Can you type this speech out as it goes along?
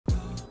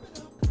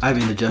I have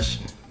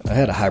indigestion. I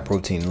had a high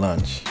protein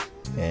lunch,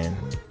 and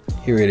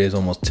here it is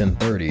almost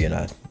 10:30 and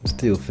I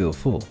still feel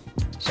full.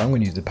 So I'm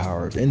going to use the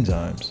power of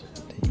enzymes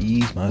to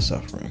ease my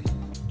suffering.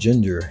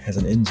 Ginger has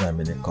an enzyme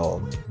in it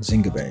called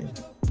Zingibain.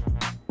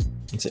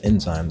 It's an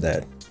enzyme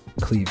that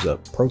cleaves up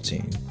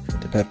protein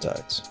into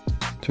peptides.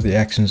 Through the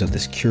actions of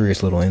this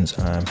curious little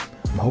enzyme,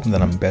 I'm hoping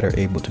that I'm better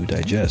able to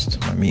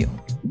digest my meal.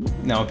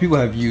 Now, people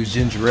have used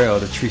Gingerale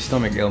to treat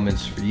stomach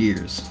ailments for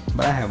years,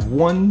 but I have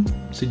one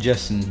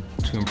suggestion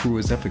to improve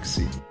its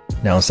efficacy.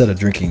 Now, instead of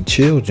drinking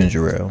chilled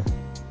ginger ale,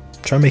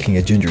 try making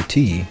a ginger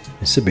tea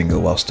and sipping it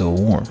while still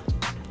warm.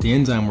 The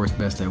enzyme works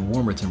best at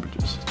warmer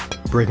temperatures,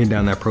 breaking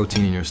down that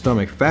protein in your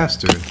stomach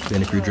faster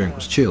than if your drink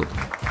was chilled.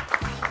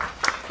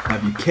 Now,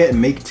 if you can't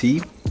make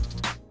tea,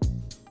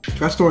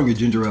 try storing your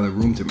ginger ale at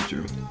room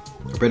temperature.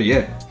 Or better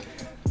yet,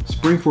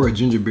 spring for a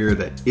ginger beer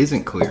that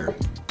isn't clear.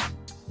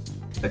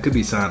 That could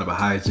be a sign of a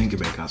high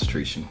Zingibain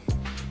concentration.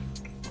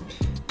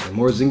 The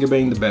more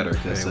Zingibain, the better.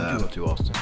 Hey, what you up to, Austin?